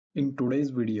In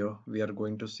today's video, we are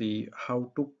going to see how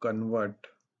to convert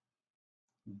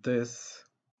this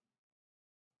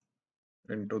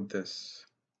into this,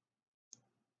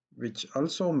 which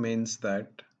also means that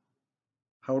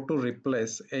how to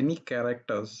replace any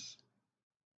characters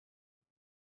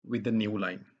with a new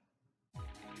line.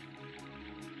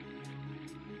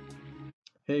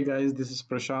 Hey guys, this is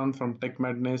Prashant from Tech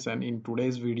Madness, and in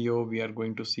today's video, we are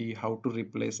going to see how to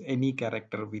replace any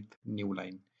character with new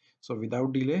line. So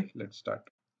without delay, let's start.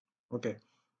 Okay,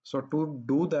 so to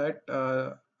do that,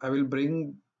 I will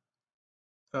bring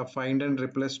a find and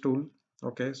replace tool.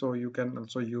 Okay, so you can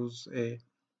also use a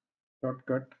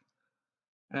shortcut.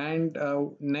 And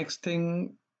next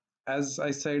thing, as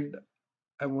I said,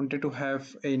 I wanted to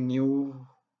have a new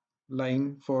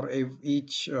line for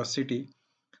each city.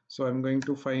 So I'm going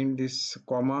to find this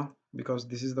comma because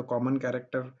this is the common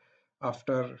character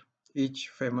after each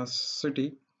famous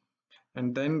city,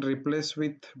 and then replace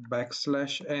with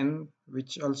backslash n,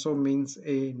 which also means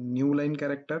a new line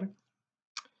character.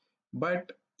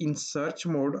 But in search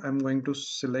mode, I'm going to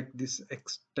select this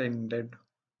extended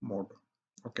mode.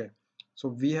 Okay, so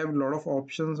we have a lot of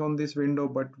options on this window,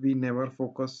 but we never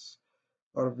focus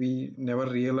or we never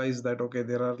realize that okay,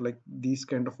 there are like these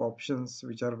kind of options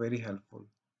which are very helpful.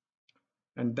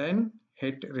 And then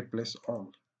hit replace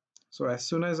all. So as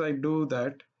soon as I do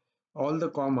that, all the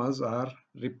commas are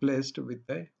replaced with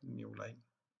a new line.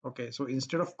 Okay, so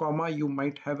instead of comma, you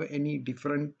might have any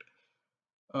different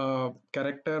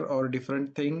character or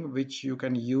different thing which you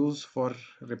can use for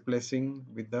replacing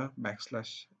with the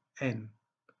backslash n.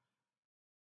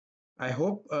 I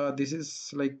hope this is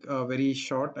like a very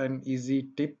short and easy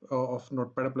tip of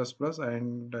Notepad++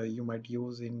 and you might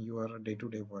use in your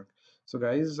day-to-day work. So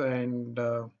guys and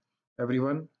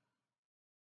everyone,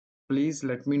 please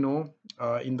let me know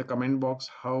in the comment box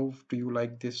how do you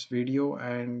like this video,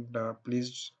 and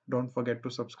please don't forget to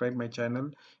subscribe my channel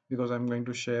because I'm going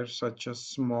to share such a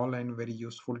small and very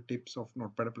useful tips of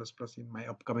Notepad++ in my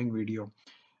upcoming video.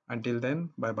 Until then,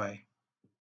 bye bye.